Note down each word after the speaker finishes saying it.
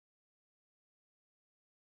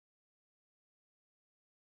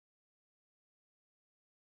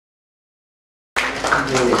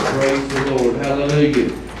Praise the Lord. Hallelujah.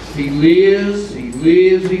 He lives, he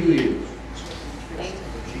lives, he lives.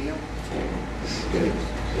 Okay.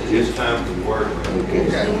 It's time to work. Okay.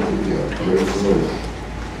 Praise the Lord.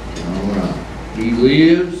 All right. He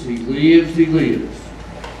lives, he lives, he lives.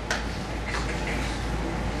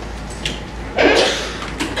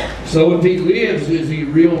 So if he lives, is he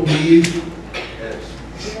real to you?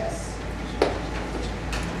 Yes.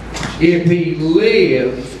 If he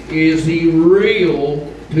lives, is he real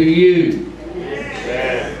to you?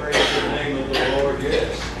 Yes. Praise the name of the Lord,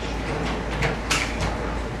 yes.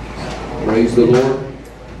 Praise the Lord.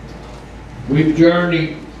 We've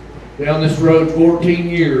journeyed down this road 14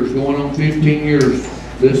 years, going on 15 years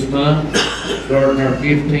this month, starting our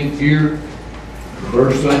 15th year,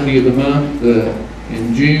 first Sunday of the month.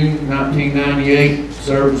 In June 1998,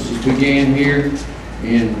 services began here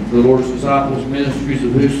in the Lord's Disciples Ministries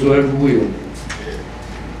of Whosoever Will.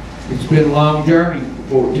 It's been a long journey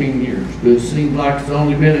for 14 years, but it seems like it's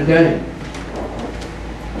only been a day.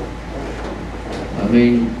 I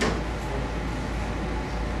mean,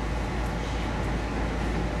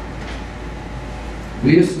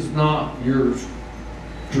 this is not your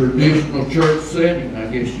traditional church setting. I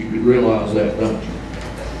guess you could realize that, don't you?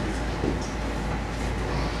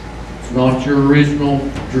 It's not your original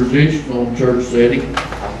traditional church setting.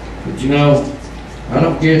 But you know, I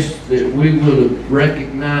don't guess that we would have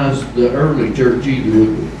recognized the early church either,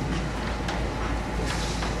 would we?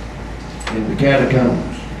 In the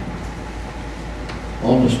catacombs.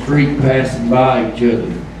 On the street passing by each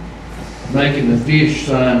other. Making the fish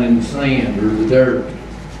sign in the sand or the dirt.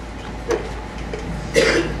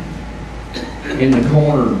 In the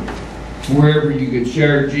corner, wherever you could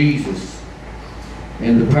share Jesus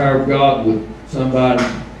and the power of God with somebody.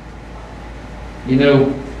 You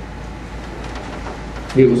know,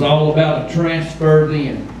 it was all about a transfer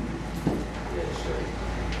then.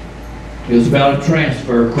 It was about a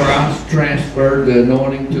transfer. Christ transferred the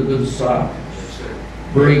anointing to the disciples.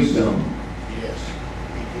 Breathed on them.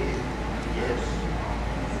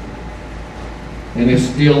 And it's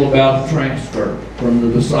still about a transfer from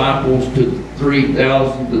the disciples to the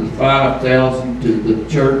 3,000 to the 5,000 to the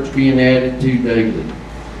church being added to daily.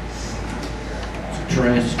 It's a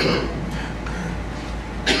transfer.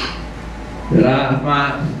 That I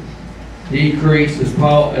might decrease as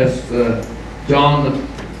John the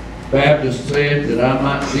Baptist said, that I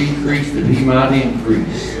might decrease, that he might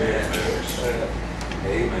increase.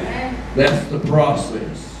 Amen. That's the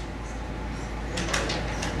process.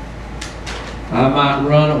 I might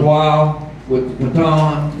run a while with the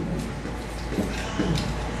baton,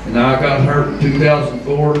 and I got hurt in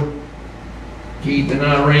 2004. Keith and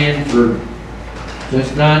I ran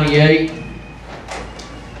since '98.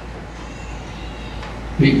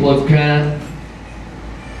 People have come,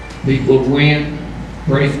 people have went.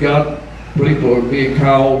 Praise God, people are being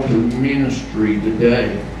called to ministry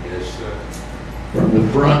today. Yes, sir. From the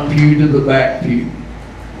front pew to the back pew.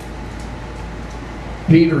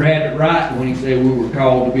 Peter had it right when he said we were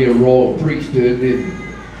called to be a royal priesthood, didn't he?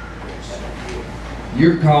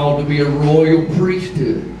 You're called to be a royal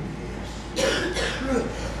priesthood.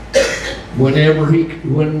 When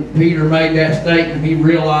Peter made that statement, he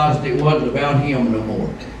realized it wasn't about him no more.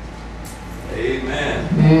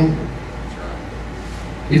 Amen.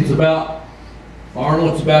 It's about,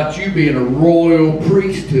 Arnold, it's about you being a royal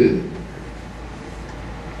priesthood.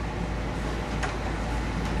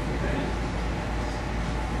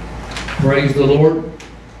 Praise the Lord.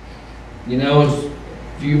 You know, a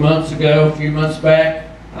few months back,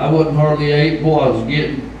 I wasn't hardly able. I was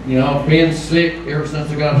getting, I've been sick ever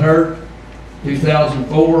since I got hurt.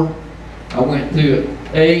 2004. I went through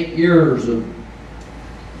 8 years of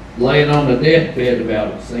laying on the deathbed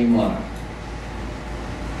about it seemed like.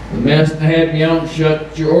 The medicine had me on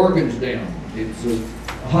shut your organs down. It's a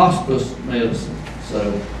hospice medicine.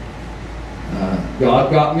 So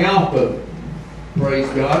God got me off of it. Praise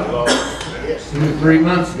God. 2 or 3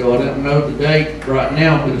 months ago. I don't know the date right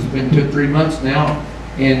now, but it's been 2 or 3 months now.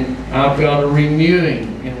 And I've got a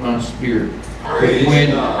renewing in my spirit. But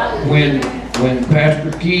when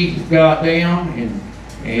Pastor Keith got down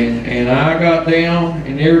and I got down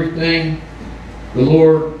and everything, the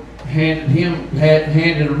Lord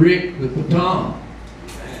handed Rick the baton.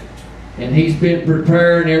 And he's been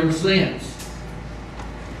preparing ever since.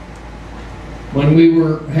 When we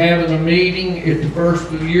were having a meeting at the first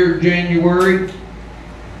of the year, January,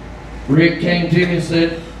 Rick came to me and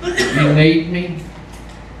said, "You need me?"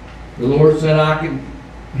 The Lord said, "I can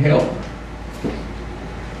help."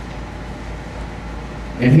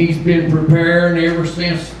 And he's been preparing ever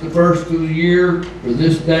since the first of the year for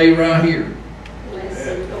this day right here.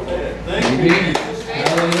 Thank you.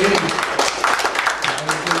 Hallelujah.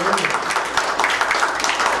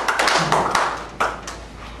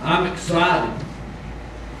 I'm excited.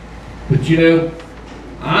 But you know,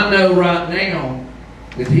 I know right now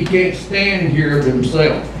that he can't stand here of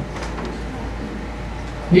himself.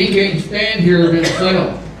 He can't stand here of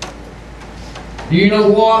himself. Do you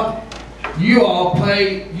know what? You all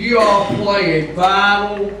play a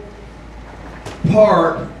vital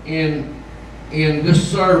part in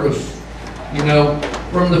this service. You know,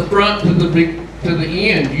 from the front to the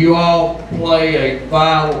end, you all play a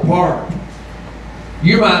vital part.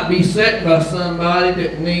 You might be sitting by somebody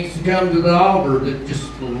that needs to come to the altar that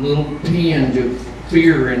just a little tinge of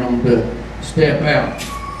fear in them to step out.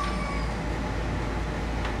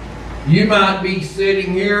 You might be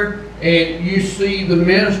sitting here and you see the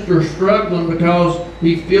minister struggling because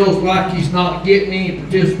he feels like he's not getting any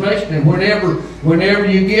participation. And whenever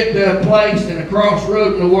you get to a place and a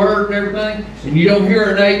crossroad in the Word and everything, and you don't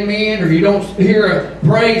hear an amen or you don't hear a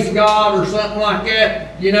praise God or something like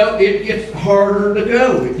that, you know, it gets harder to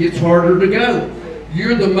go. It gets harder to go.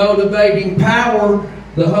 You're the motivating power,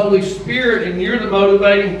 the Holy Spirit, and you're the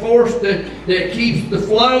motivating force that keeps the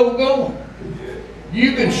flow going.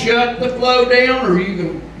 You can shut the flow down or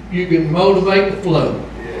you can motivate the flow.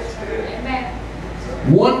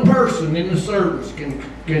 One person in the service can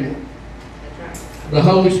the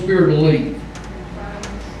Holy Spirit will lead,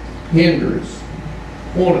 hinder us.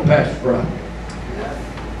 Want it, Pastor Friday?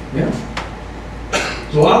 Yeah.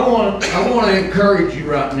 So I want to encourage you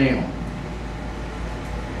right now.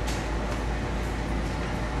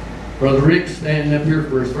 Brother Rick's standing up here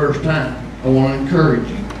for his first time. I want to encourage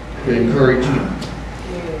you to encourage him.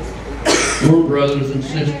 We're brothers and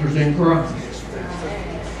sisters in Christ.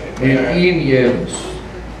 And any of us,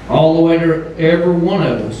 all the way to every one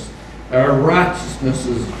of us, our righteousness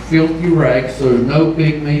is filthy rags, so there's no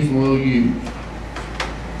pygmies we'll use.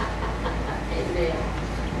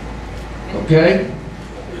 Okay?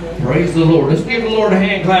 Praise the Lord. Let's give the Lord a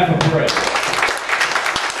hand clap of praise.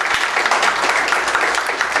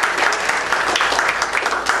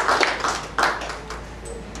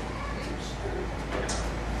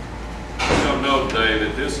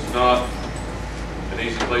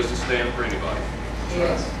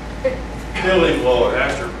 Fill him, Lord.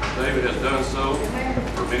 Pastor David has done so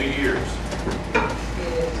for many years.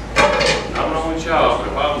 I'm an only child, but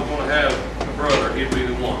if I was going to have a brother, he'd be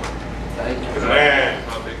the one. Thank you. Man,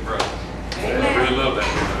 my big brother. I really love that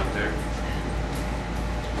man out there.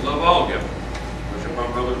 I love all of them, which are my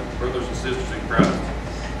brothers and sisters in Christ.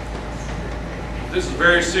 This is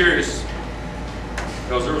very serious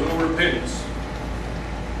because there was no repentance.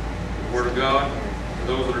 The Word of God for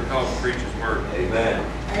those that are called to preach His Word. Amen.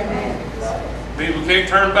 Amen. We can't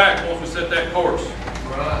turn back once we set that course.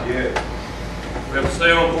 Right. Yeah. We have to stay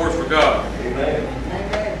on course for God. Amen.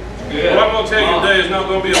 What I'm going to tell you today is not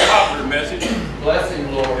going to be a popular message. Bless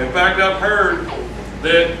Him, Lord. In fact, I've heard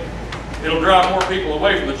that it'll drive more people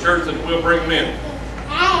away from the church than it will bring them in.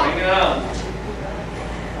 Bring it on.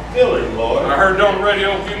 Fill Him, Lord. I heard it on the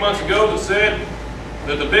radio a few months ago that said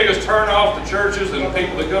that the biggest turn off to churches and the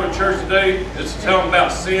people that go to church today is to tell them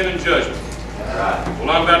about sin and judgment. Well,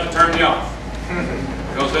 I'm about to turn you off.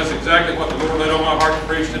 Because that's exactly what the Lord laid on my heart to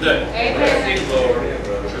preach today. Amen.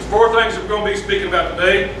 There's 4 things that we're going to be speaking about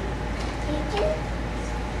today.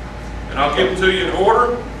 And I'll give them to you in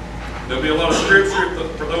order. There'll be a lot of scripture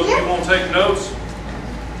for those of you who want to take notes.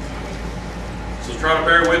 So try to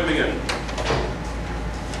bear with me. And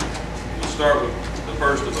we'll start with the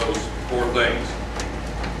first of those 4 things.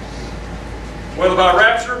 Whether by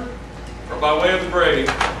rapture or by way of the grave,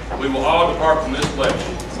 we will all depart from this flesh.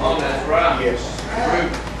 Oh, that's right. Yes.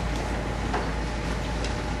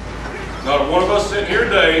 Not one of us sitting here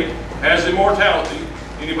today has immortality.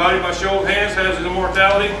 Anybody by show of hands has an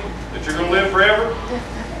immortality that you're going to live forever?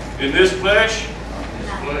 In this flesh?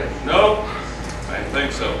 No? I didn't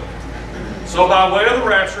think so. So by way of the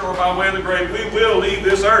rapture or by way of the grave, we will leave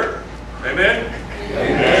this earth. Amen?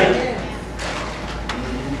 Amen.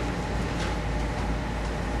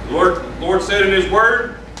 The Lord said in His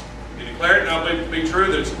Word, He declared it, and I believe it to be true,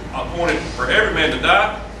 that it's appointed for every man to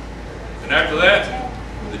die, and after that,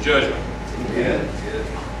 the judgment. Yeah.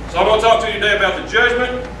 So I'm going to talk to you today about the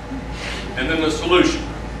judgment and then the solution.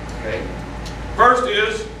 Okay. First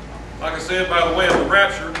is, like I said, by the way of the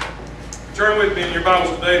rapture. Turn with me in your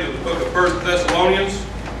Bibles today to the book of 1 Thessalonians,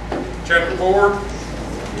 chapter 4,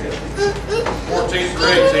 14 through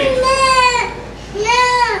 18.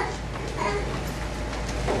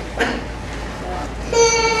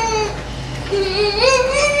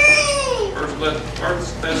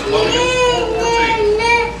 First Thessalonians 4:14.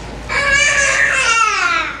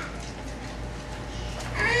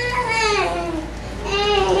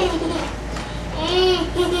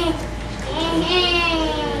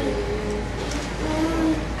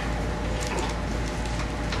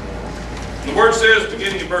 The word says,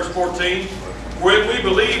 beginning in verse 14, "For if we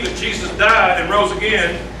believe that Jesus died and rose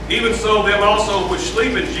again, even so them also which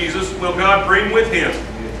sleep in Jesus will God bring with him."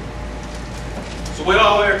 So we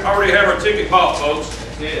all already have our ticket bought, folks.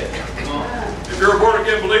 If you're a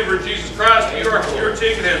born-again believer in Jesus Christ, your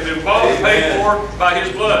ticket has been bought and paid for by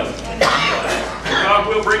his blood. And God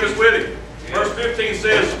will bring us with him. Verse 15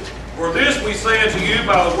 says, "For this we say unto you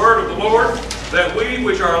by the word of the Lord, that we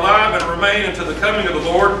which are alive and remain unto the coming of the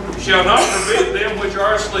Lord shall not prevent them which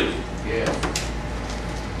are asleep." Yeah.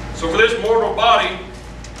 So for this mortal body,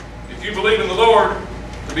 if you believe in the Lord,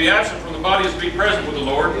 to be absent from the body is to be present with the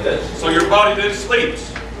Lord. Yes. So your body then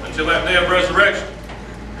sleeps until that day of resurrection.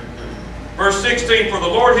 Verse 16, "For the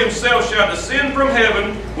Lord himself shall descend from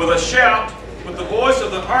heaven with a shout, with the voice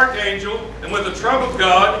of the archangel, and with the trump of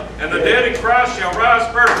God, and the dead in Christ shall rise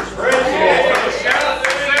first." Praise the Lord. With a shout,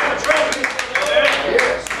 and the trumpet.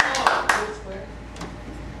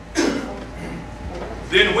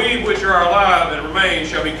 "Then we which are alive and remain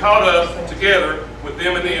shall be caught up together with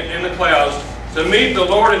them in the clouds to meet the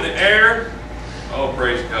Lord in the air." Oh,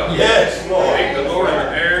 praise God. Yes, Lord. Meet the Lord in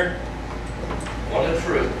the air. What a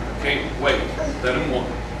truth. Can't wait. Let him want.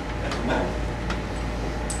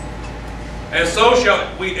 "And so shall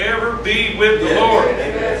we ever be with the Lord.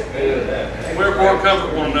 Wherefore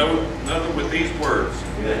comfort one another with these words."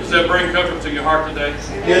 Does that bring comfort to your heart today?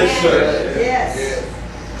 Yes, sir. Yes.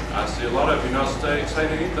 I see a lot of you not saying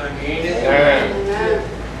anything.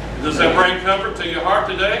 Does that bring comfort to your heart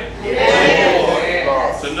today?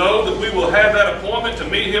 Yes. To know that we will have that appointment to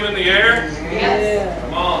meet him in the air? Yes.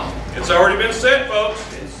 Come on. It's already been said, folks.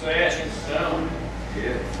 It's set in stone.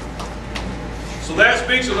 Yeah. So that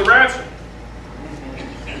speaks of the rapture.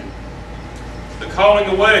 The calling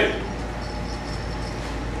away,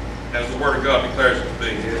 as the Word of God declares it to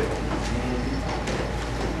be.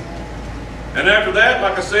 And after that,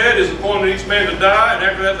 like I said, is appointed each man to die, and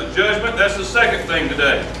after that the judgment. That's the second thing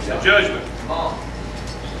today, the judgment. Come on.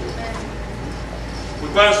 We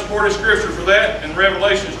find supporting scripture for that in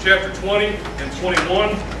Revelations chapter 20 and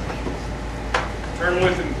 21. Turn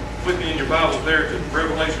with me in your Bibles there to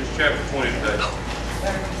Revelations chapter 20 today.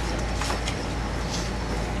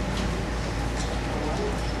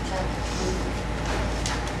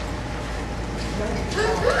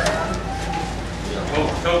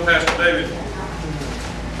 I told Pastor David,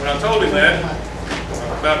 when I told him that,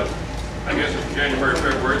 about, I guess it's January,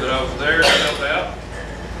 February, that I was there and helped out,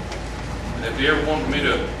 and if he ever wanted me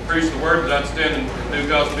to preach the word, that I'd stand and do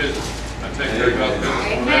God's business. I'd take care of God's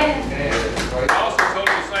business on that. I also told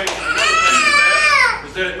him the same thing, another thing to that,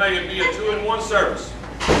 is that it may be a 2-in-1 service.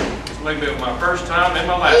 This may be my first time and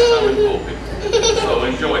my last time in the pulpit. So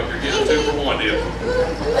enjoy it. You're getting 2 for 1 deal.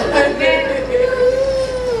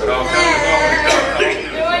 But I'll come with all the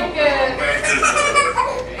Doing good.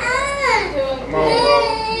 Come on, brother.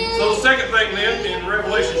 So the second thing then, in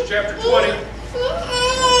Revelation chapter 20,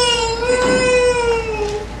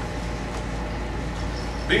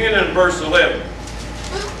 beginning in verse 11.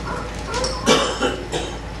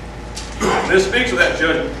 This speaks of that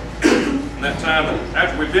judgment, and that time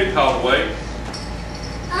after we've been called away.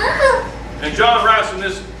 And John writes in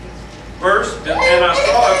this verse, "And I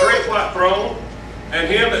saw a great white throne, and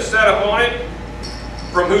him that sat upon it,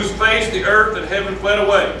 from whose face the earth and heaven fled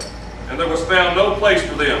away, and there was found no place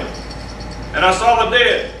for them. And I saw the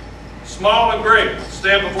dead, small and great,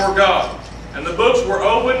 stand before God. And the books were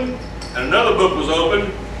opened, and another book was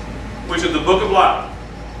opened, which is the book of life.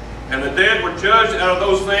 And the dead were judged out of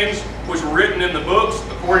those things which were written in the books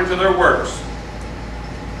according to their works."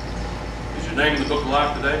 Is your name in the book of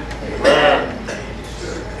life today?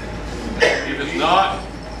 If it's not,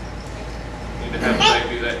 you need to have faith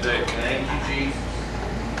be that day. Thank you, Jesus.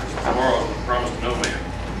 Tomorrow is promised to no man.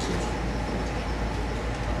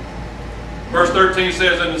 Verse 13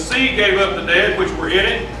 says, "And the sea gave up the dead which were in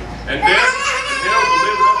it, and death and hell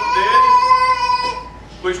delivered up the dead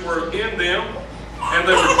which were in them, and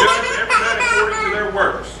they were judged every man according to their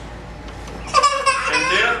works. And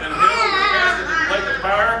death and hell were cast into the lake of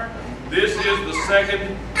fire. This is the second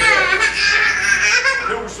death.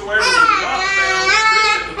 And whosoever was not found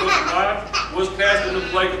written in the book of life was cast into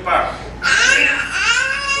the lake of fire."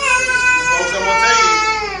 Folks, I'm going to tell you,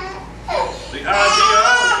 the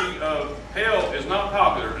ideology of hell is not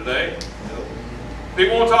popular today.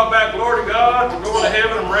 People want to talk about glory to God, we're going to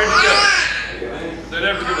heaven, I'm ready to go. They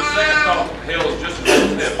never give a second thought that hell is just as good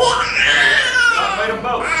as heaven. God made them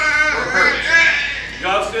both for a purpose.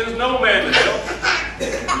 God sends no man to hell.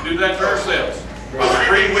 We do that to ourselves. By the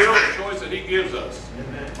free will and choice that he gives us.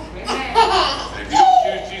 And if you don't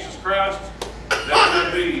choose Jesus Christ, that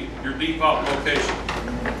will be your default location.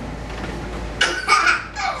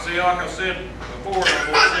 See, like I said before, and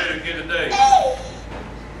I'm going to say it again today.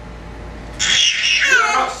 We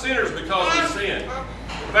are not sinners because we sin.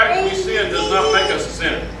 The fact that we sin does not make us a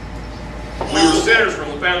sinner. We were sinners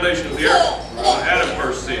from the foundation of the earth, when Adam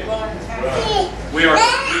first sinned. We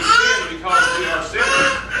sin because we are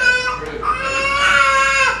sinners.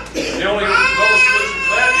 The only solution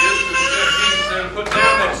to that is to accept Jesus and put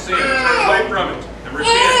down that sin, turn away from it, and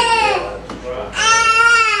repent.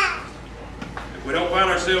 If we don't find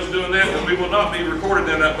ourselves doing that, then we will not be recorded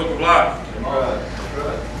in that book of life.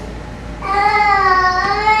 The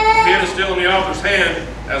pen is still in the author's hand,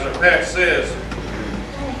 as our text says.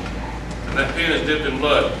 And that pen is dipped in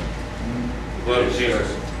blood. The blood of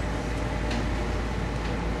Jesus.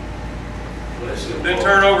 Then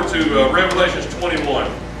turn over to Revelation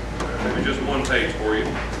 21. Maybe just one page for you.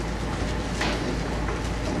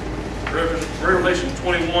 Revelation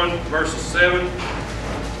 21, verses 7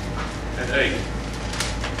 and 8.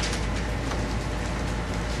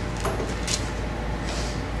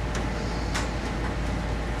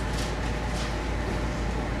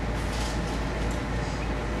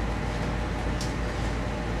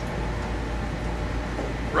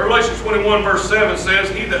 Revelation 21 verse 7 says,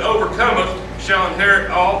 "He that overcometh shall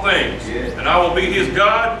inherit all things, and I will be his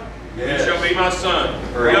God, he shall be my son."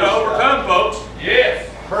 We got to overcome, folks. Yes.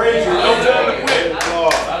 Praise you. No time to quit.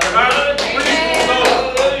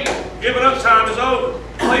 Giving up time is over.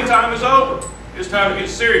 Playtime is over. It's time to get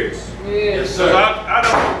serious. Yes, So sir. I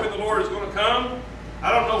don't know when the Lord is going to come.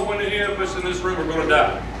 I don't know when any of us in this room are going to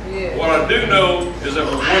die. Yeah. What I do know is that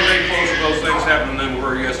we're one day closer to those things happening than we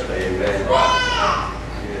were yesterday. Amen.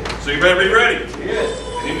 So you better be ready.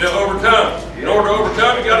 You need to overcome. In order to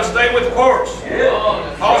overcome, you got to stay with the course.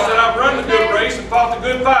 Paul said, "I've run the good race and fought the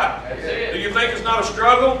good fight." That's it. Do you think it's not a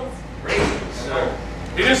struggle?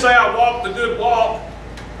 He didn't say, "I walked the good walk,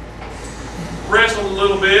 wrestled a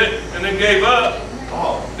little bit, and then gave up."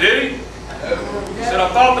 Did he? He said, "I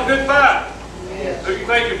fought the good fight." Who do you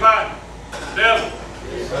think you're fighting? The devil.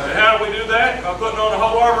 And how do we do that? By putting on the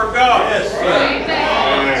whole armor of God.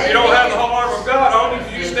 If you don't have the whole armor of God on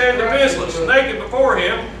you stand defenseless, naked before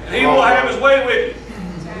Him, and He will have His way with you.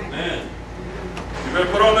 You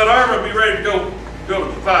better put on that armor and be ready to go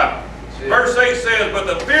to the fight. Verse 8 says, "But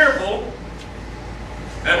the fearful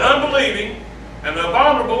and unbelieving and the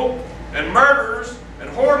abominable and murderers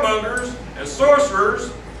and whoremongers and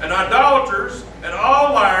sorcerers and idolaters and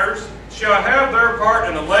all liars shall have their part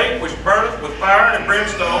in the lake which burneth with fire and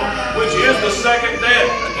brimstone, which is the second death."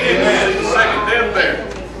 Again, you see the second death there.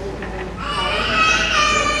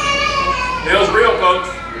 Hell's real, folks.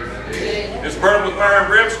 It's burning with fire and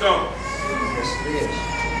brimstone.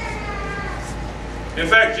 In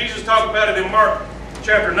fact, Jesus talked about it in Mark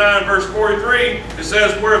chapter 9, verse 43. It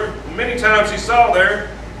says, where many times He saw there,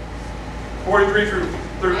 43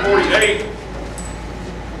 through 48,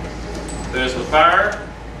 there's the fire,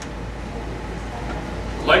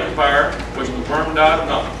 the lake of fire, which the worm died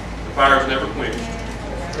not. The fire is never quenched.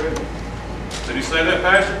 Did he say that,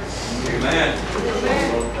 Pastor? Amen.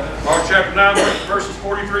 Mark chapter 9, verses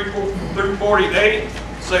 43 through 48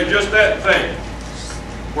 say just that thing.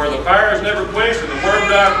 Where the fire is never quenched and the worm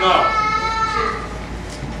died not.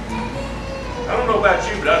 I don't know about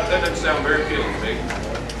you, but that doesn't sound very appealing to me.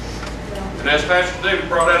 And as Pastor David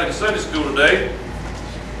brought out in Sunday school today,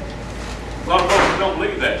 a lot of folks don't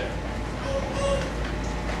believe that.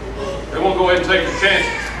 They won't go ahead and take their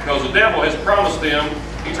chances because the devil has promised them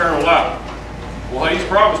eternal life. Well, he's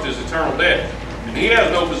promised is eternal death. And he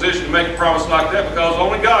has no position to make a promise like that because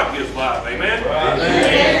only God gives life. Amen?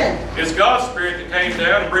 Amen. It's God's Spirit that came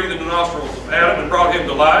down and breathed in the nostrils of Adam and brought him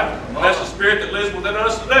to life. And that's the Spirit that lives within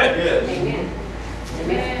us today. Yes.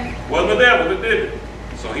 Amen. Wasn't the devil that did it.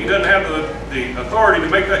 So he doesn't have the authority to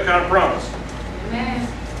make that kind of promise. Amen.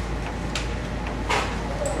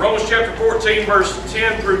 Romans chapter 14, verse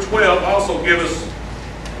 10 through 12 also give us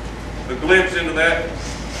a glimpse into that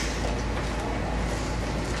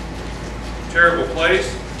terrible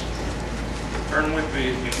place. Turn with me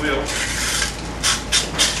if you will.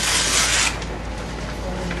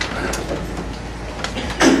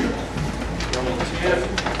 Romans 10.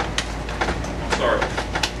 Sorry.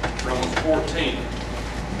 Romans 14.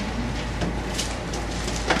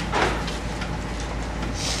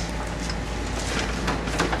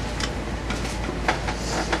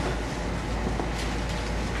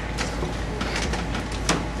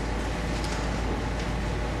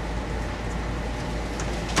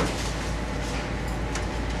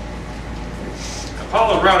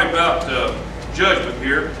 Paul is writing about judgment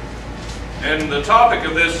here, and the topic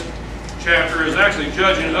of this chapter is actually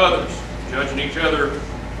judging others, judging each other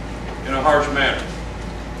in a harsh manner.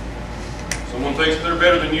 Someone thinks they're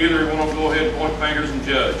better than you, they want to go ahead and point fingers and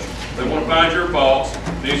judge. They want to find your faults.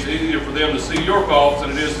 It's easier for them to see your faults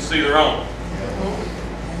than it is to see their own.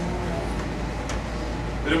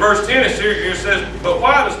 But in verse 10 it says, "But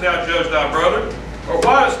why dost thou judge thy brother? Or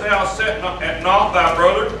why dost thou set at naught thy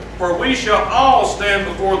brother? For we shall all stand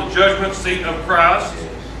before the judgment seat of Christ.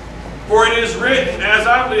 For it is written, As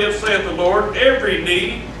I live, saith the Lord, every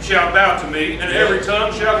knee shall bow to me, and every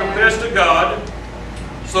tongue shall confess to God.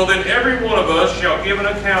 So then every one of us shall give an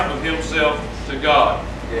account of himself to God."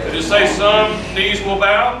 Did it say some knees will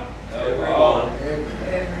bow?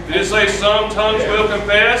 Did it say some tongues will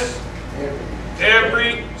confess?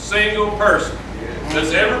 Every single person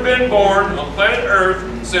that's ever been born on planet Earth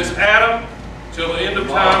since Adam till the end of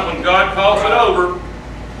time when God calls it over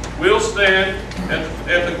will stand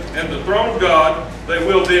at the throne of God. They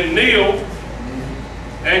will then kneel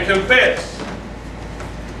and confess.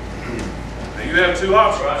 Now you have two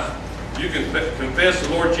options. You can confess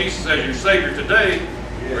the Lord Jesus as your Savior today,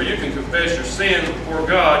 or you can confess your sins before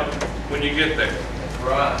God when you get there.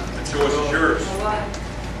 Right. The choice is yours.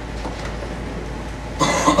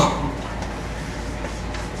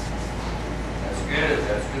 That's good.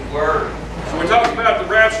 That's a good word. So we talked about the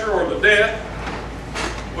rapture or the death,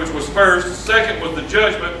 which was first. The second was the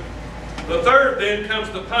judgment. The third then comes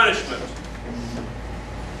the punishment.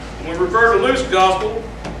 And we refer to Luke's Gospel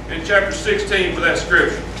in chapter 16 for that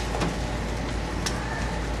scripture.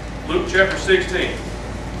 Luke chapter 16.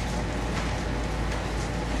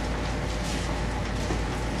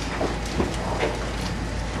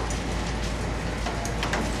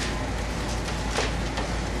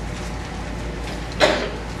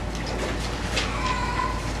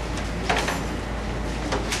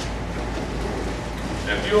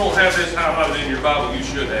 If you don't have this highlighted in your Bible, you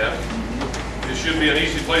should have. It should be an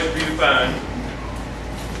easy place for you to find.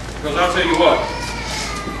 Because I'll tell you what,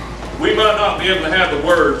 we might not be able to have the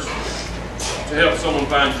words to help someone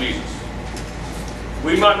find Jesus.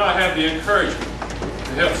 We might not have the encouragement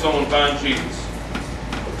to help someone find Jesus.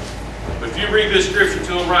 But if you read this scripture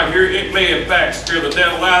to them right here, it may in fact scare the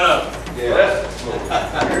devil out of them. Yeah.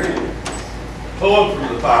 Pull them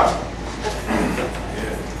from the Bible.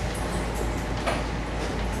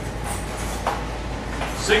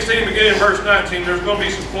 16, beginning in verse 19, there's going to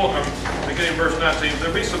be some points, beginning in verse 19,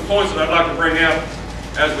 there'll be some points that I'd like to bring out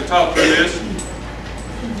as we talk through this.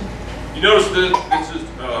 You notice that this is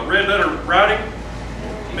red letter writing.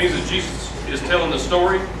 It means that Jesus is telling the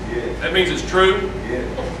story. Yeah. That means it's true. Yeah.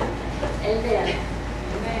 Amen.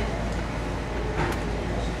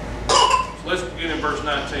 So let's begin in verse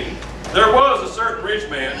 19. There was a certain rich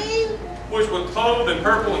man, which was clothed in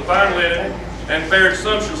purple and fine linen, and fared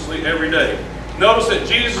sumptuously every day. Notice that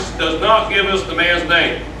Jesus does not give us the man's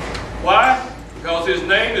name. Why? Because his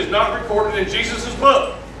name is not recorded in Jesus'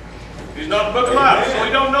 book. He's not in the book of life, so we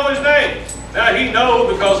don't know his name. Now he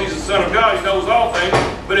knows because he's the Son of God, he knows all things,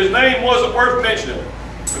 but his name wasn't worth mentioning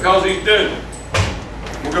because he's doomed.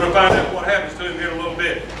 We're going to find out what happens to him here in a little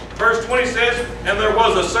bit. Verse 20 says, "And there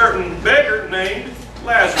was a certain beggar named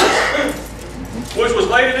Lazarus, which was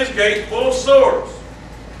laid at his gate full of sores,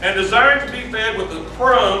 and desiring to be fed with the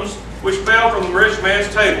crumbs which fell from the rich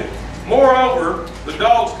man's table. Moreover, the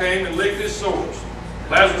dogs came and licked his sores."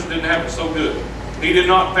 Lazarus didn't have it so good. He did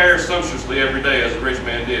not fare sumptuously every day as the rich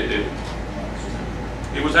man did he?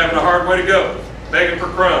 He was having a hard way to go, begging for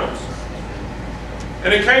crumbs.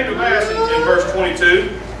 And it came to pass in verse 22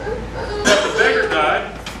 that the beggar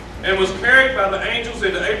died and was carried by the angels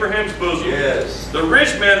into Abraham's bosom. Yes. The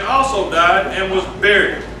rich man also died and was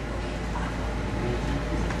buried.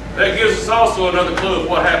 That gives us also another clue of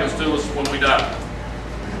what happens to us when we die.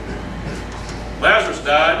 Lazarus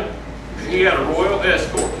died, and he had a royal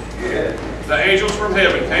escort. Yeah. The angels from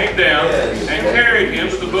heaven came down and carried him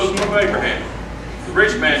to the bosom of Abraham. The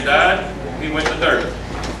rich man died, he went to dirt.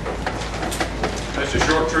 That's the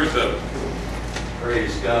short truth of it.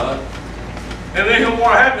 Praise God. And then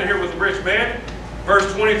what happened here with the rich man?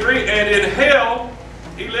 Verse 23, "And in hell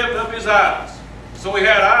he lifted up his eyes." So he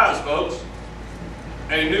had eyes, folks,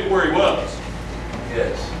 and he knew where he was.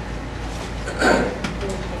 Yes.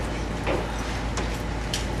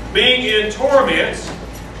 "Being in torments,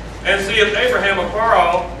 and seeth Abraham afar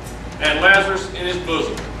off, and Lazarus in his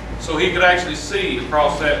bosom." So he could actually see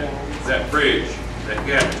across that bridge, that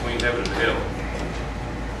gap between heaven and hell.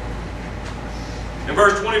 In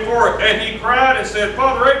verse 24, "And he cried and said,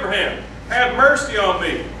 Father Abraham, have mercy on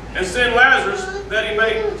me, and send Lazarus, that he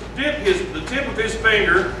may dip the tip of his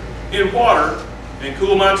finger in water, and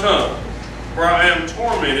cool my tongue, for I am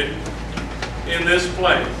tormented in this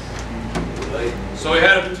flame." So he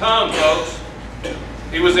had a tongue, folks.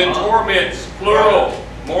 He was in torments, plural.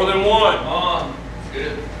 More than one. Come on.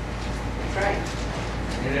 Good. That's right.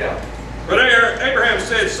 Get out. But Abraham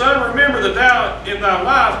said, Son, remember that thou in thy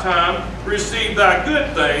lifetime received thy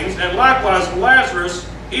good things, and likewise Lazarus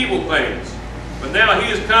evil things. But now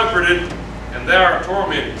he is comforted, and thou art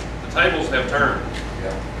tormented. The tables have turned.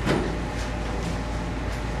 Yeah.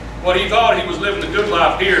 What he thought he was living the good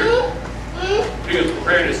life here, he was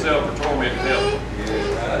preparing himself for torment in hell.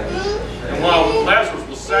 And while Lazarus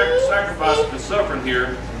was sacrificing and suffering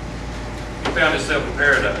here, he found himself in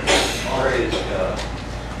paradise. Praise God.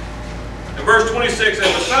 In verse 26,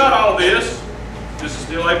 and beside all this is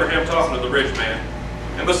still Abraham talking to the rich man,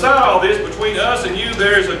 and beside all this, between us and you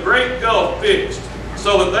there is a great gulf fixed,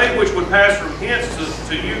 so that they which would pass from hence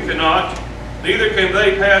to you cannot, neither can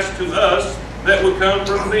they pass to us that would come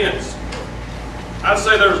from thence. I'd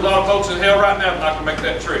say there's a lot of folks in hell right now that like to make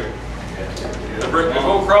that trip. They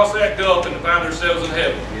go across that gulf and find themselves in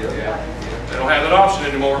heaven. They don't have that option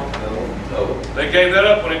anymore. They gave that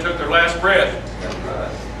up when they took their last breath,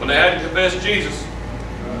 when they hadn't confessed Jesus.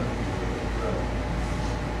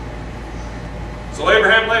 So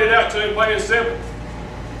Abraham laid it out to him plain and simple.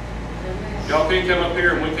 Y'all can't come up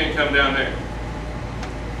here and we can't come down there.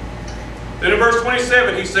 Then in verse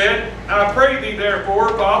 27 he said, I pray thee therefore,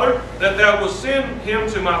 Father, that thou wilt send him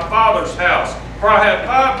to my father's house. For I have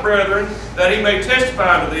 5 brethren, that he may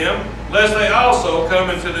testify to them, lest they also come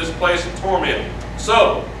into this place of torment.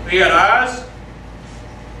 So, he had eyes,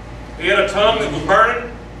 he had a tongue that was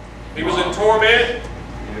burning, he was in torment,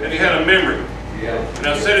 and he had a memory. And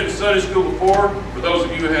I've said it in Sunday school before, for those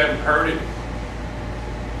of you who haven't heard it.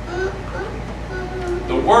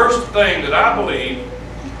 The worst thing that I believe,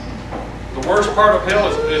 the worst part of hell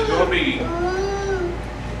is going to be the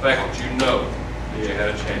fact that you know that you had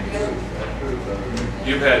a chance.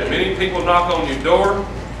 You've had many people knock on your door.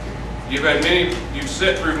 You've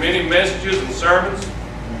sat through many messages and sermons.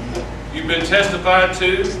 You've been testified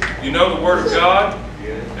to. You know the Word of God.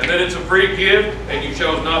 And that it's a free gift and you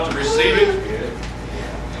chose not to receive it.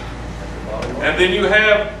 And then you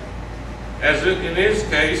have, as in his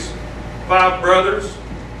case, 5 brothers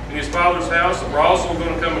in his father's house that were also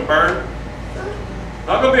going to come and burn.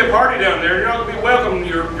 Not going to be a party down there. You're not going to be welcoming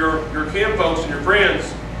your kin folks and your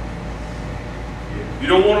friends. You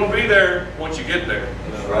don't want them to be there once you get there.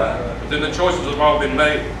 That's right. But then the choices have all been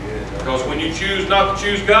made. Because when you choose not to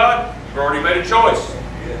choose God, you've already made a choice.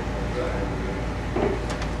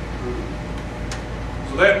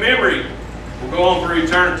 So that memory will go on for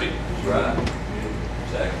eternity. That's right.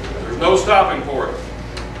 Exactly. There's no stopping for it.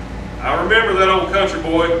 I remember that old country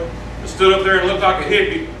boy that stood up there and looked like a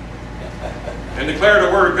hippie and declared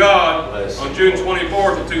the Word of God on June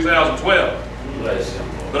 24th of 2012. Bless him.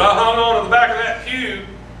 But I hung on to the back of that pew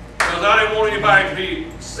because I didn't want anybody to be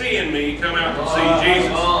seeing me come out and see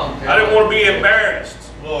Jesus. I didn't want to be embarrassed.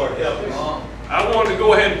 Lord help us. I wanted to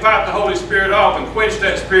go ahead and fight the Holy Spirit off and quench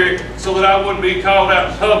that spirit so that I wouldn't be called out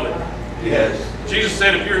in public. Yes. Jesus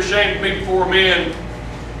said, if you're ashamed of me before men,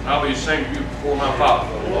 I'll be ashamed of you before my Father.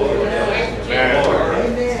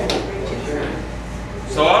 Amen.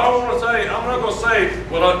 So I don't want to say, I'm not going to say,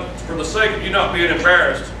 well, for the sake of you not being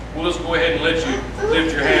embarrassed, we'll just go ahead and let you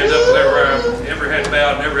lift your hands up with every head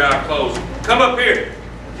bowed and every eye closed. Come up here.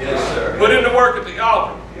 Yes, sir. Put in the work at the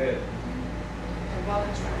altar. Yes.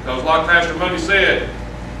 Because like Pastor Monday said,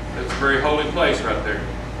 it's a very holy place right there.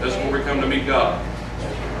 That's where we come to meet God.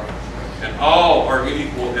 And all are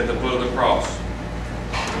equal at the foot of the cross.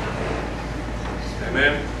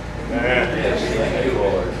 Amen? Yes, thank you,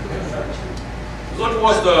 Lord. Look at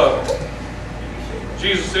what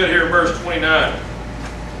Jesus said here in verse 29.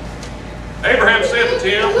 Abraham said to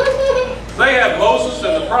him, they have Moses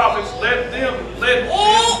and the prophets, let him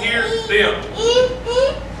hear them.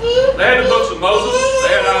 They had the books of Moses,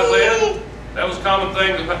 they had Isaiah. That was a common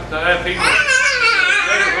thing to have people.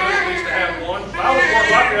 At least to have one. Bibles weren't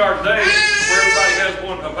like they are today, where everybody has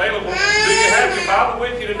one available. Do you have your Bible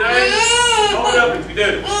with you today? Hold it up if you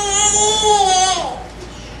do.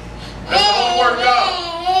 That's the Holy Word of God.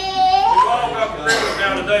 You've all got the privilege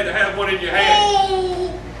now today to have one in your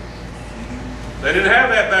hand. They didn't have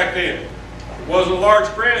that back then. It wasn't large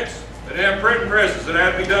prints. They didn't have printing presses. It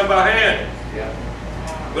had to be done by hand. Yeah.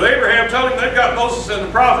 But Abraham told him, they've got Moses and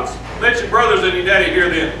the prophets. Let your brothers and your daddy hear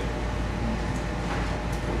them.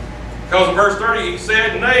 Because in verse 30 he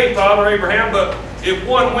said, nay, Father Abraham, but if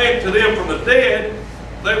one went to them from the dead,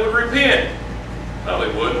 they would repent. No,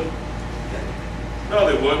 they wouldn't. No,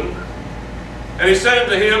 they wouldn't. And he said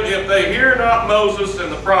unto him, if they hear not Moses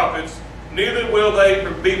and the prophets, neither will they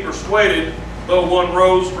be persuaded, though one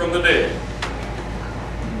rose from the dead.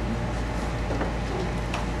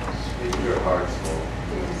 Speak your hearts, Lord.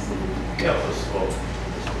 Help us, Lord.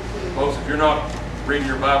 Folks, if you're not reading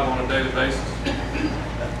your Bible on a daily basis,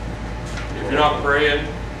 if you're not praying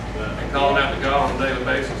and calling out to God on a daily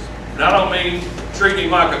basis, and I don't mean treating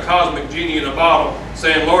him like a cosmic genie in a bottle,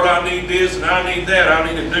 saying, Lord, I need this and I need that. I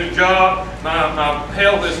need a new job. My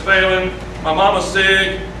health is failing. My mama's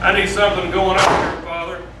sick. I need something going on here,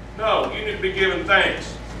 Father. No, you need to be giving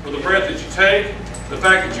thanks for the breath that you take, the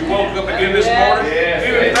fact that you woke up again this morning.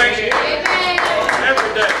 Giving thanks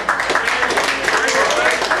every day.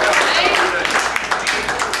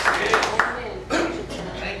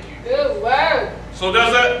 Good word. So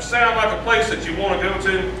does that sound like a place that you want to go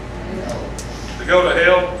to? To go to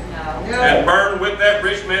hell? No. And burn with that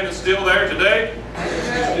rich man that's still there today?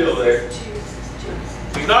 He's still there.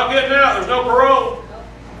 He's not getting out. There's no parole.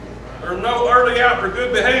 There's no early out for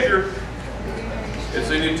good behavior. It's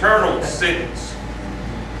an eternal sentence.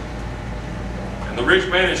 And the rich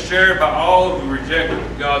man is shared by all who rejected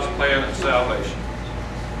God's plan of salvation.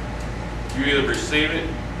 You either receive it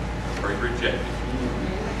or you reject it.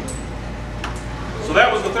 So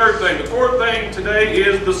that was the third thing. The fourth thing today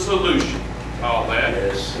is the solution to all that.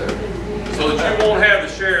 Yes, sir. So that you won't have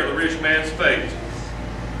to share the rich man's fate.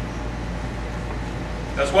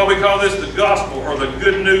 That's why we call this the gospel, or the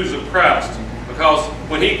good news of Christ. Because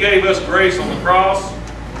when he gave us grace on the cross,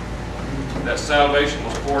 that salvation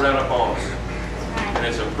was poured out upon us. And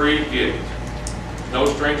it's a free gift. No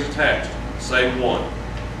strings attached, save one.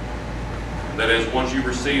 And that is, once you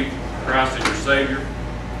receive Christ as your Savior,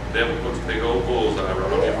 the devil puts a big old bullseye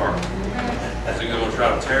right on your heart. So he's going to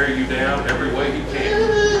try to tear you down every way he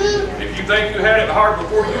can. If you think you had it hard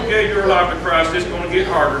before you gave your life to Christ, it's going to get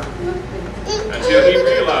harder until he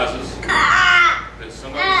realizes that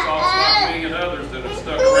some of the salts like me and others that have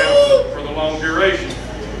stuck around for the long duration,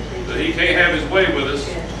 that he can't have his way with us,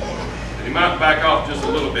 and he might back off just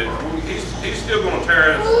a little bit. He's still going to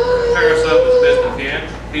tear us up as best he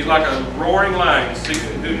can. He's like a roaring lion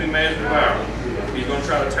seeking whom he may devour. He's going to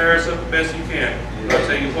try to tear us up the best he can. But I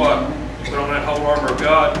tell you what, you put on that whole armor of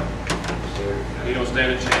God, and you don't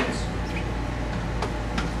stand a chance.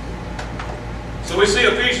 So we see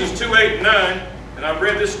Ephesians 2, 8, and 9, and I've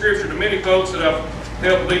read this scripture to many folks that I've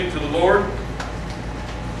helped lead to the Lord.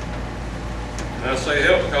 And I say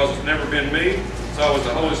help because it's never been me. It's always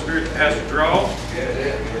the Holy Spirit that has to draw.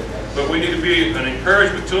 But we need to be an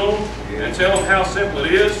encouragement to them and tell them how simple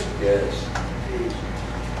it is. Yes.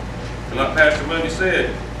 And like Pastor Monday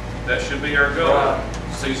said, that should be our goal.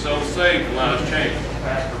 See souls saved and lives changed.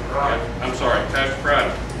 I'm sorry, Pastor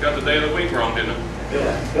Friday. Got the day of the week wrong, didn't I?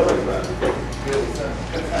 Yeah, Billy Friday.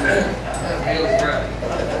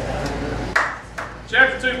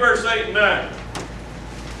 Chapter 2, verse 8 and 9.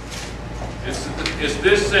 It's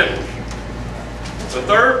this simple. The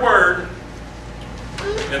third word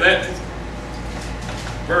in that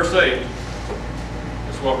verse 8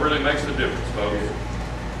 is what really makes the difference, folks.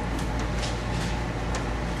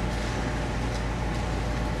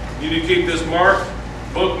 You need to keep this marked,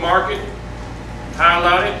 bookmark it,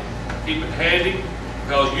 highlight it, keep it handy,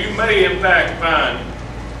 because you may in fact find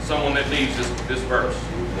someone that needs this verse.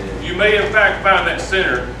 You may in fact find that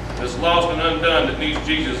sinner that's lost and undone that needs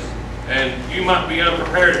Jesus, and you might be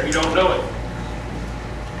unprepared if you don't know it.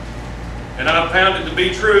 And I've found it to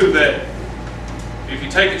be true that if you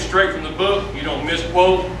take it straight from the book, you don't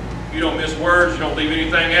misquote, you don't miss words, you don't leave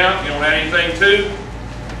anything out, you don't add anything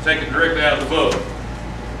to, take it directly out of the book.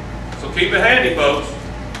 So keep it handy, folks.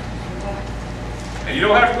 And you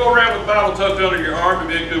don't have to go around with the Bible tucked under your arm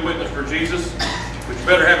to be a good witness for Jesus, but you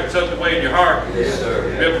better have it tucked away in your heart. Yes, sir.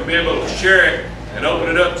 You be able to share it and open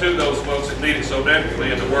it up to those folks that need it so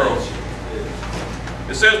desperately in the world.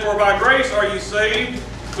 It says, for by grace are you saved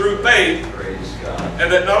through faith, Praise God. and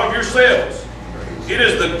that not of yourselves. It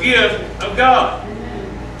is the gift of God.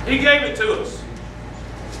 He gave it to us.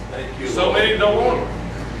 Thank you. So many don't want it.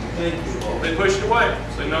 Thank you, Lord. They push it away.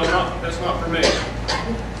 Say, no, that's not for me.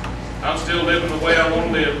 I'm still living the way I want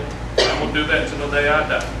to live. I'm going to do that until the day I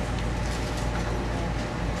die.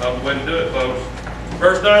 That's the way to do it, folks.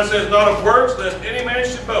 Verse 9 says, not of works, lest any man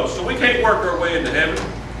should boast. So we can't work our way into heaven.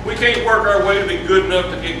 We can't work our way to be good enough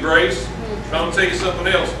to get grace. But I'm going to tell you something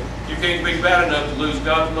else. You can't be bad enough to lose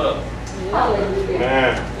God's love. Hallelujah.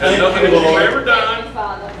 That's nothing that you've ever done.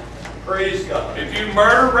 Father. Praise God. If you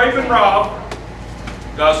murder, rape, and rob,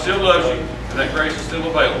 God still loves you, and that grace is still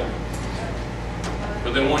available.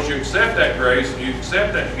 But then once you accept that grace, and you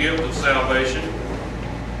accept that gift of salvation,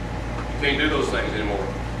 you can't do those things anymore.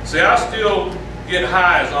 See, I still get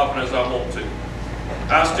high as often as I want to.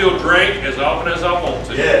 I still drink as often as I want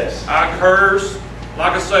to. Yes. I curse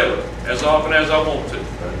like a sailor as often as I want to.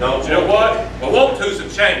 Don't But you know what? My want-tos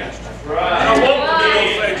have changed. Right. I want to do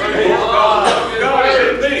those things anymore because God is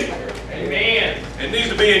in me.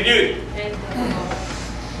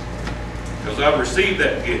 received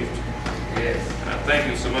that gift. Yes. And I thank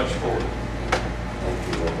Him so much for it. Thank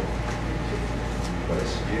you, Lord.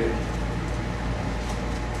 Bless you.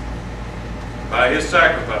 By His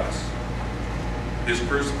sacrifice, His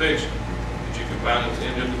crucifixion, that you can find at the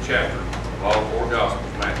end of the chapter of all four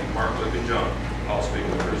Gospels, Matthew, Mark, Luke, and John, all speak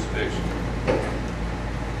of the crucifixion.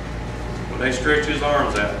 When they stretched His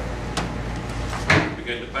arms out,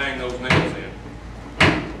 began to bang those nails in.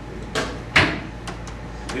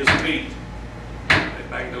 His feet, they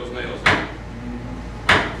banged those nails in.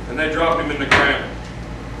 And they dropped Him in the ground.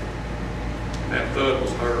 And that thud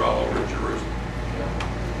was heard all over Jerusalem.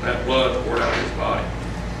 That blood poured out of His body.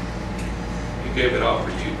 He gave it all for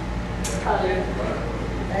you. Hallelujah.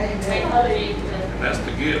 Hallelujah. And that's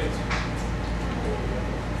the gift.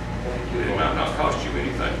 It might not cost you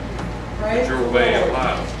anything. But your way of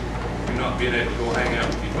life, you're not being able to go hang out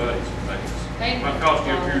with your buddies and things. It might cost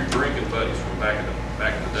you a few drinking buddies from back in the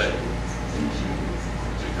day.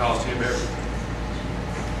 It cost Him everything.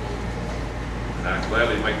 And I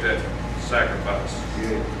gladly make that sacrifice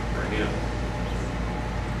for Him.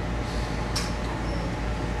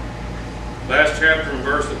 Last chapter and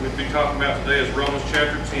verse that we'll be talking about today is Romans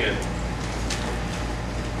chapter 10.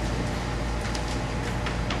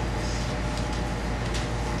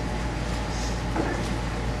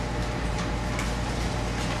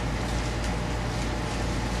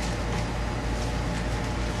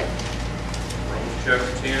 Romans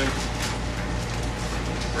chapter 10,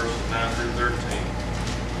 verses 9 through 13.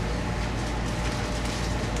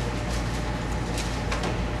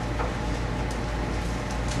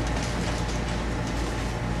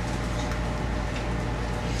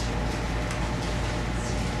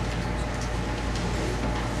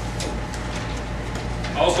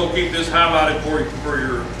 Also keep this highlighted for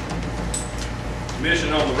your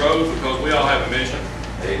mission on the road, because we all have a mission.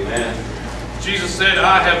 Amen. Jesus said,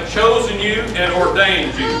 I have chosen you and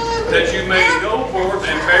ordained you, that you may go forth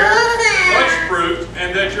and bear much fruit,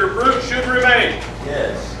 and that your fruit should remain.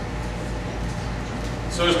 Yes.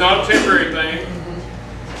 So it's not a temporary thing.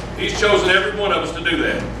 He's chosen every one of us to do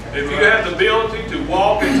that. If you have the ability to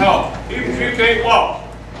walk and talk, even if you can't walk,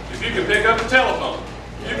 if you can pick up the telephone,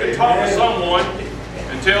 you can talk to someone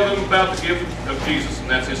and tell them about the gift of Jesus, and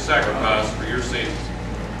that's His sacrifice for your sins.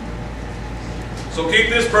 So keep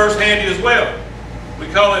this verse handy as well. We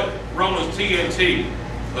call it Romans TNT,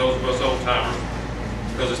 those of us old timers,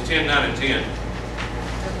 because it's 10, 9, and 10.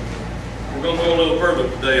 We're going to go a little further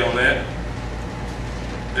today on that,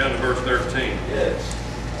 down to verse 13. Yes.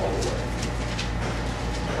 All the way.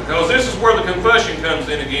 Because this is where the confession comes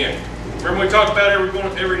in again. Remember we talked about every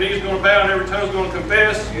knee is going to bow and every tongue is going to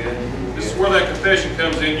confess? This is where that confession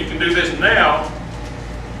comes in. You can do this now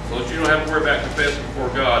so that you don't have to worry about confessing before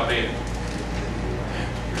God then.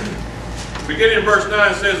 Beginning in verse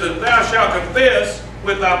 9 says that thou shalt confess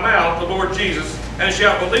with thy mouth the Lord Jesus, and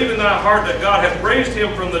shalt believe in thy heart that God hath raised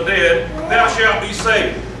Him from the dead, thou shalt be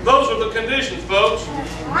saved. Those are the conditions, folks.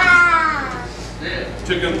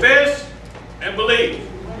 To confess and believe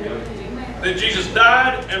that Jesus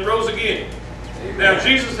died and rose again. Now,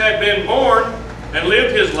 Jesus had been born and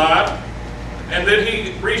lived His life, and then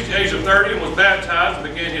He reached the age of 30 and was baptized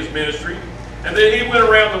and began His ministry. And then He went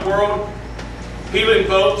around the world healing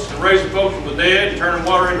folks and raising folks from the dead, and turning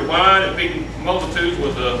water into wine, and feeding multitudes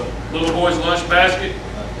with a little boy's lunch basket.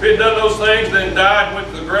 If He had done those things, then died and went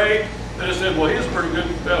to the grave, then it said, well, he was a pretty good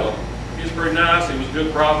fellow. He was pretty nice. He was a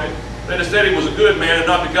good prophet. Then it said he was a good man and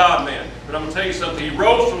not the God man. But I'm going to tell you something. He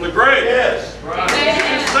rose from the grave. Yes. Right. You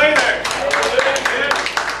can stay there. Yeah.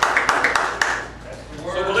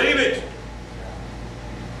 So believe it.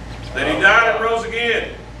 That He died and rose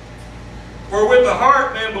again. For with the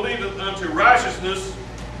heart man believeth unto righteousness,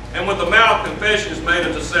 and with the mouth confession is made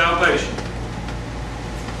unto salvation.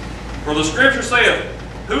 For the Scripture saith,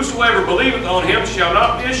 whosoever believeth on Him shall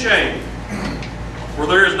not be ashamed. For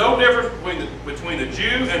there is no difference between the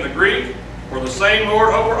Jew and the Greek, for the same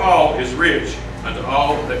Lord over all is rich unto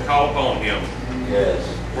all that call upon Him. Yes.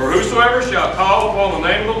 For whosoever shall call upon the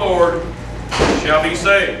name of the Lord shall be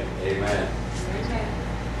saved. Amen.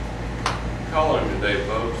 Call on Him today,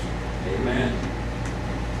 folks. Amen.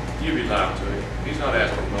 Give your life to Him. He's not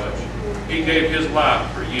asking much. He gave His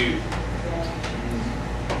life for you.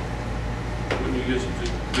 Wouldn't you just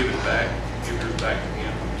give it back? Give yours back to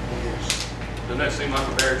Him? Doesn't that seem like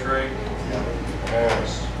a fair trade?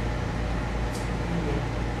 Yes.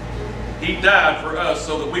 He died for us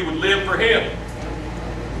so that we would live for Him.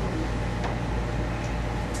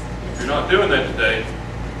 If you're not doing that today,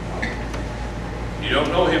 you don't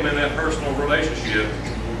know Him in that personal relationship,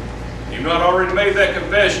 you've not already made that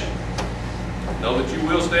confession, know that you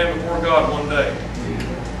will stand before God one day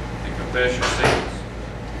and confess your sins.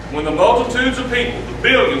 When the multitudes of people, the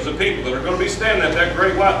billions of people that are going to be standing at that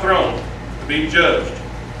great white throne to be judged,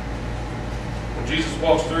 when Jesus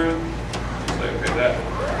walks through, you say, okay, that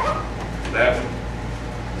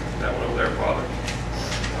one over there, Father.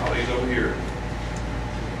 All these over here.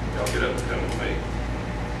 Y'all get up and come with me.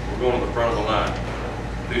 We're going to the front of the line.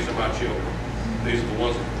 These are my children. These are the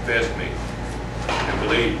ones that confessed me and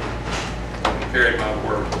believed and carried my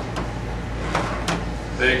word.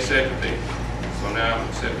 They accepted me. So now I'm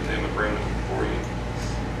accepting them and bringing them before you.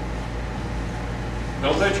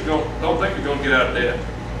 Don't think you're going to get out of debt.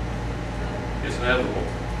 It's inevitable.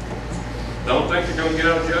 Don't think you're going to get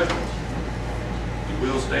out of judgment. You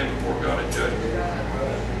will stand before God in judgment.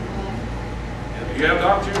 You have the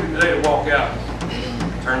opportunity today to walk out.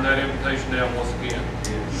 Turn that invitation down once again.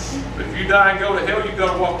 But if you die and go to hell, you've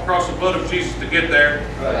got to walk across the blood of Jesus to get there.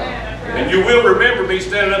 And you will remember me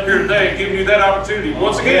standing up here today and giving you that opportunity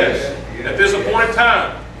once again at this appointed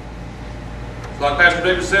time. Like Pastor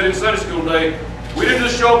David said in Sunday school today, we didn't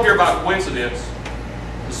just show up here by coincidence.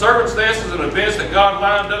 The circumstances and events that God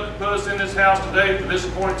lined up to put us in this house today for this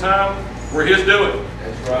appointed time were His doing.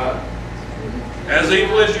 That's right. As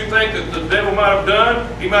evil as you think that the devil might have done,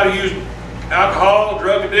 he might have used alcohol,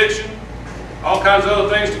 drug addiction, all kinds of other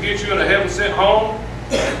things to get you in a heaven-sent home.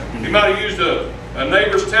 He might have used a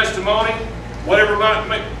neighbor's testimony, whatever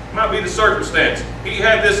might be the circumstance. He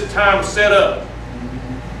had this time set up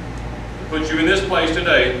to put you in this place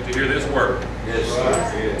today to hear this word. Yes,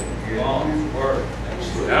 sir. Long word.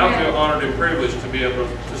 And I feel honored and privileged to be able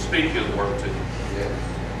to speak His word to you.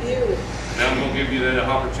 Yes. Now I'm going to give you that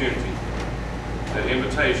opportunity, that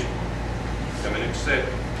invitation. Come and accept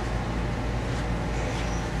it.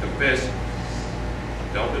 Confess it.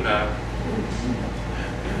 Don't deny it.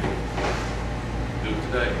 Do it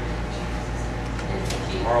today.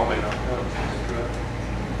 Tomorrow may not come.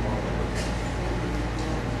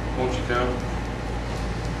 Won't you come?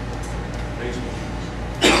 Please.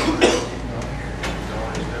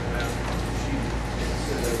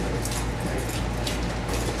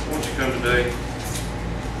 Won't you come today?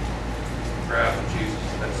 Cry out to Jesus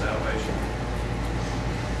for that salvation.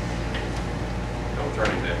 Don't turn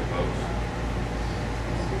it down, folks.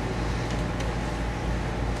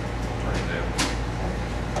 Don't turn it down.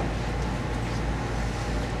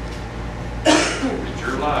 It's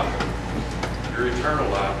your life. Your eternal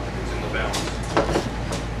life is in the balance.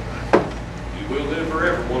 You will live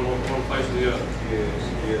forever, one place or the other. Yes,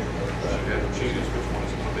 yes. You have to choose which one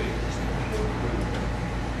it's going to be.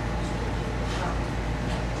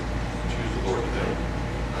 Choose the Lord today.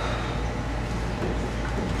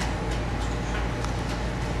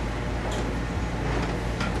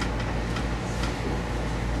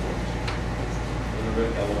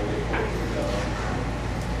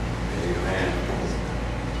 Amen.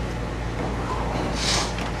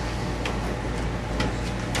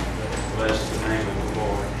 Bless the name of the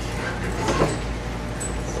Lord.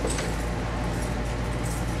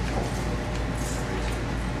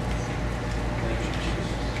 Thank you,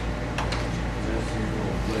 Jesus. Bless you,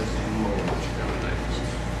 Lord. Bless you, Lord. Won't you come today?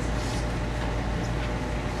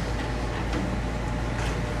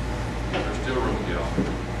 There's still room at the altar.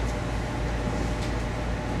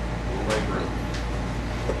 We'll make room.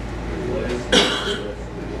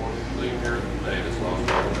 Leave here today that's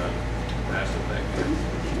lost all time. Pass it back here.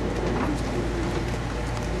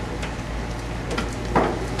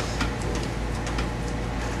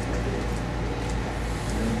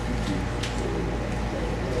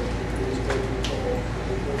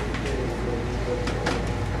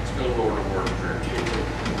 Let's go, Lord, in word of prayer.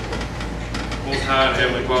 Most High and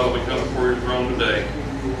Heavenly Father, we come before your throne today.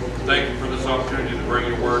 Thank you for this opportunity to bring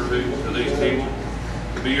your word to these people,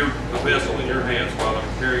 to be a vessel in your hands, Father, to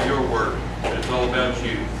carry your word. And it's all about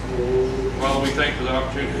you. Father, we thank you for the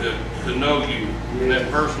opportunity to know you in that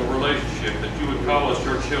personal relationship, that you would call us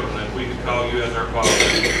your children, and we could call you as our Father.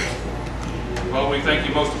 Father, we thank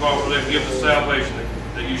you most of all for that gift of salvation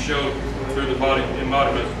that you showed through the body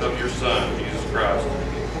embodiment of your Son, Jesus Christ.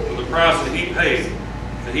 For the price that He paid,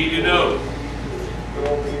 that He did know,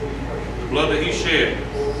 the blood that He shed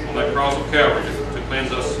on that cross of Calvary to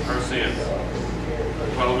cleanse us our sins.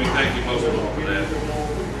 Father, we thank you most of all for that.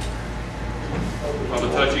 Father,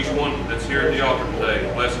 touch each one that's here at the altar today.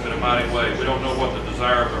 Bless them in a mighty way. We don't know what the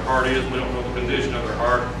desire of their heart is. We don't know the condition of their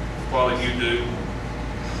heart. Father, you do.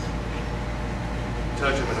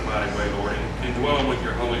 Touch them in a mighty way, Lord, and indwell them with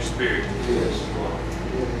your Holy Spirit. Yes, Lord.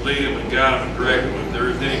 Lead them and guide them and direct them. If there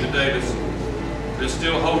is any today that's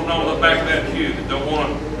still holding on to the back of that pew, that don't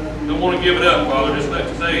want to give it up, Father, just let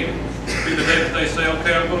today be the day that they say,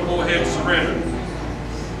 okay, I'm going to go ahead and surrender.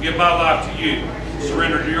 Give my life to you.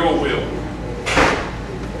 surrender to your will.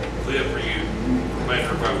 Live for you the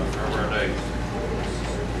remainder of our days.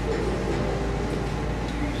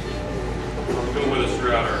 Go with us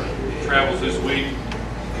throughout our travels this week.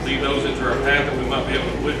 Lead those into our path that we might be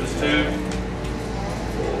able to witness to.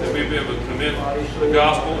 That we be able to commit the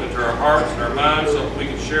gospel into our hearts and our minds so that we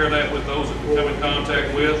can share that with those that we come in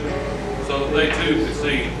contact with, so that they too can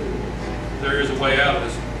see there is a way out of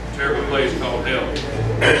this terrible place called hell.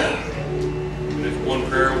 And it's one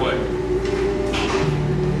prayer away.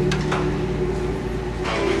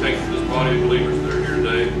 Father, we thank you for this body of believers that are here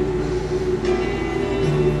today.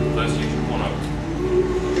 Bless each one of them.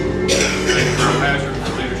 Thank you for our pastor,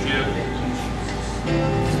 for leadership,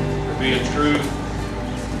 for being true,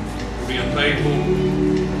 for being faithful,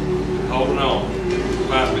 and holding on,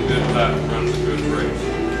 fighting the good fight, and running the good race.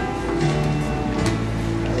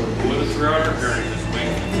 With us throughout our journey this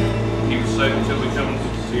week, keep us safe until we come to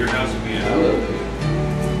see your house again.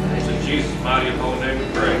 It's in Jesus' mighty and holy name we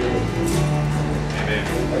pray.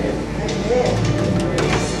 Amen.